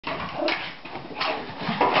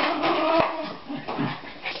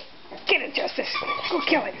Get it, Justice. Go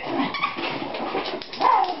kill it.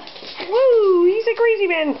 Woo! He's a crazy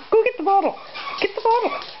man. Go get the bottle. Get the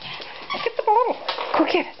bottle. Get the bottle. Go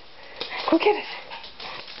get it. Go get it.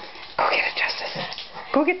 Go get it, Justice.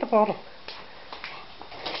 Go get the bottle.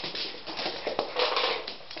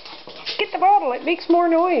 Get the bottle. It makes more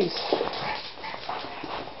noise.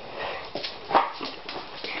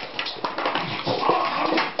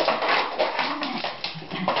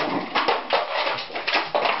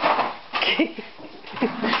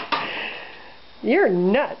 You're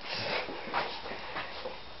nuts.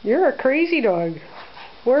 You're a crazy dog.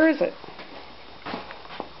 Where is it?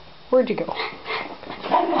 Where'd you go?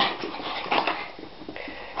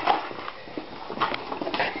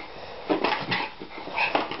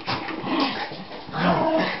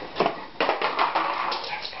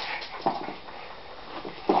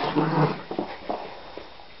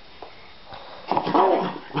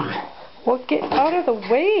 Well, get out of the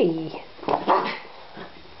way.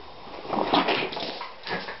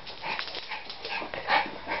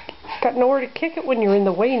 Got nowhere to kick it when you're in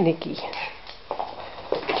the way, Nikki.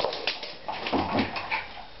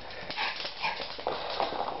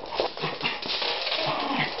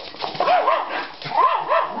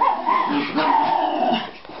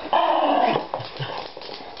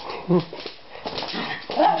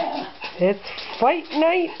 It's fight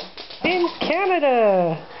night in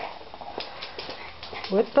Canada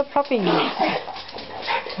with the puppies.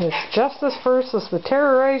 It's Justice versus the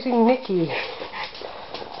terrorizing Nikki.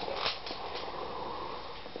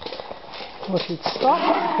 Well, if you'd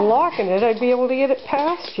stop blocking it, I'd be able to get it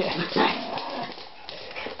past you.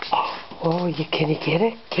 Oh, can you get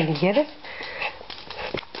it? Can you get it?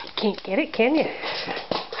 You can't get it, can you?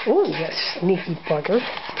 Oh, you sneaky bugger.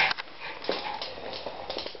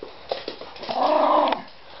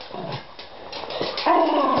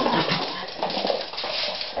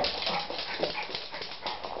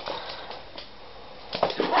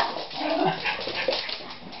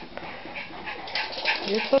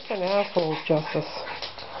 You're such an asshole, Justice.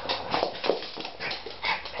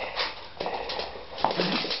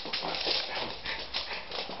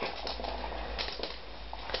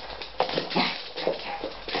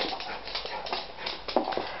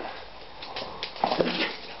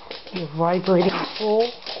 You vibrating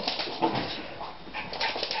fool.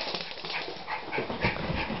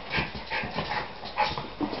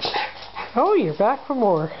 Oh, you're back for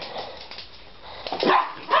more.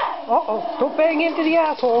 Uh-oh, don't bang into the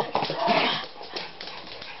asshole.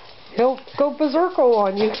 He'll go berserko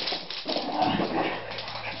on you.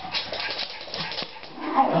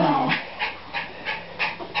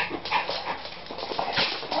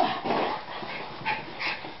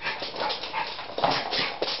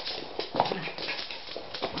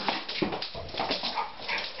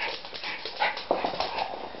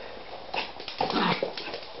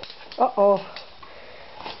 Uh-oh.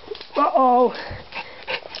 Uh-oh.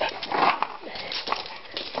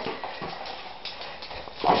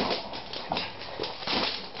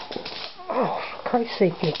 Oh, for Christ's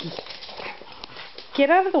sake, Nikki. Get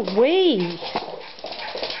out of the way.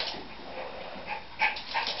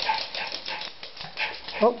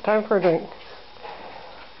 Oh, time for a drink.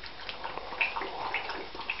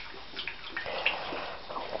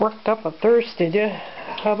 Worked up a thirst, did you?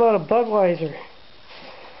 How about a Budweiser?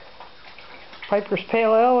 Piper's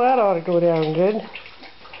Pale Ale, that ought to go down good.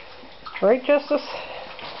 Right, Justice?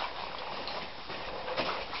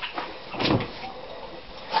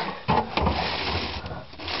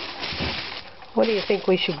 What do you think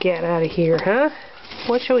we should get out of here, huh?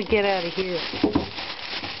 What shall we get out of here?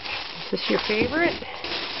 Is this your favorite?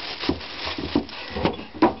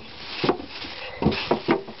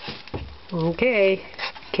 Okay.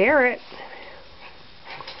 Carrot.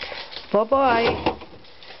 Bye-bye.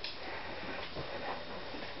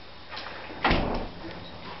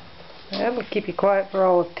 I'm going to keep you quiet for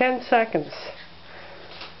all of 10 seconds.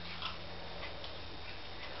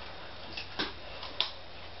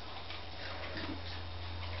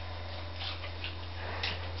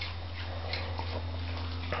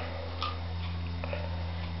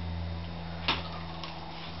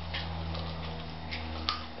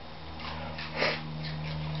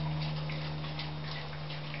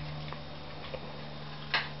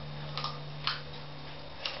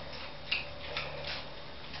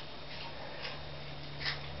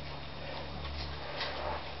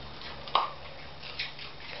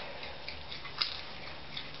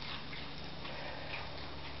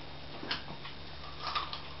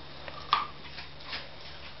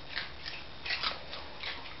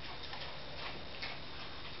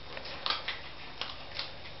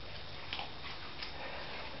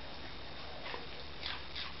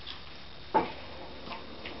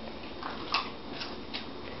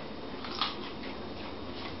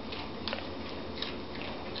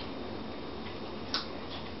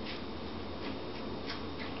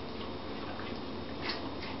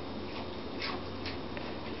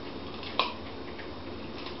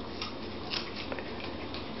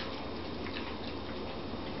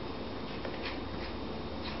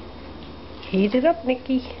 Heat it up,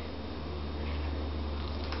 Nikki.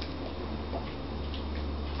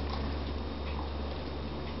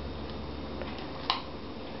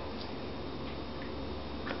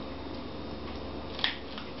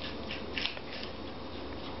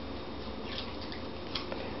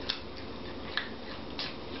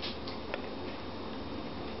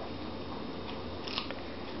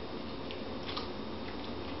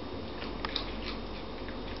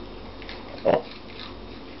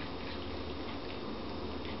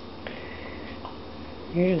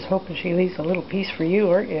 You're just hoping she leaves a little piece for you,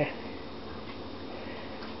 aren't you?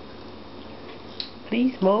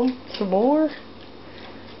 Please, Mom, some more?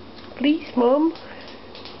 Please, Mom?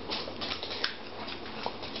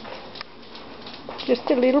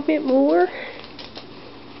 Just a little bit more?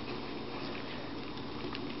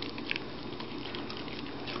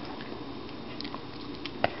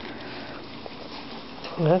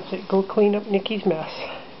 That's it. Go clean up Nikki's mess.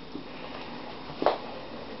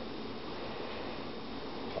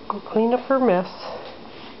 Go clean up her mess.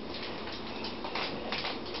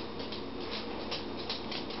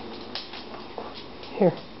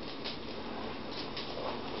 Here.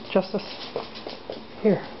 Justice.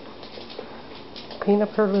 Here. Clean up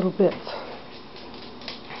her little bits.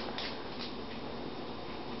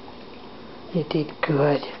 You did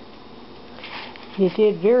good. You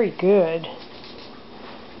did very good.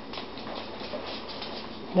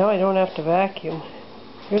 Now I don't have to vacuum.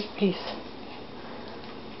 Here's a piece.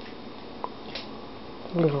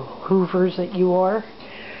 Little hoovers that you are.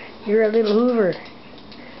 You're a little hoover.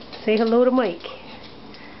 Say hello to Mike.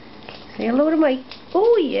 Say hello to Mike.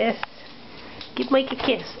 Oh yes. Give Mike a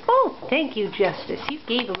kiss. Oh, thank you, Justice. You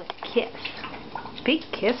gave him a kiss. Big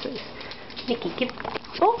kisses. Nikki, give...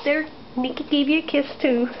 Oh, there. Nikki gave you a kiss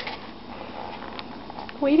too.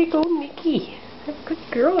 Way to go, Nikki. That's a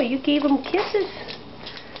good girl. You gave him kisses.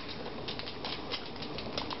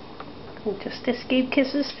 And Justice gave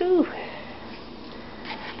kisses too.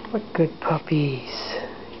 What good puppies.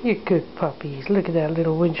 You're good puppies. Look at that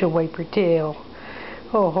little windshield wiper tail.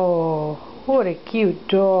 Oh, what a cute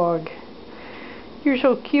dog. You're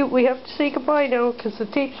so cute we have to say goodbye now because the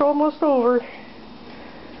tape's almost over.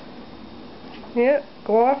 Yeah,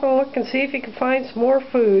 go off and look and see if you can find some more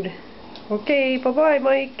food. Okay, bye-bye,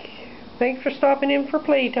 Mike. Thanks for stopping in for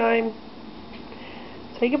playtime.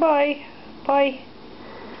 Say goodbye. Bye.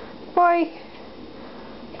 Bye.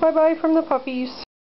 Bye-bye from the puppies.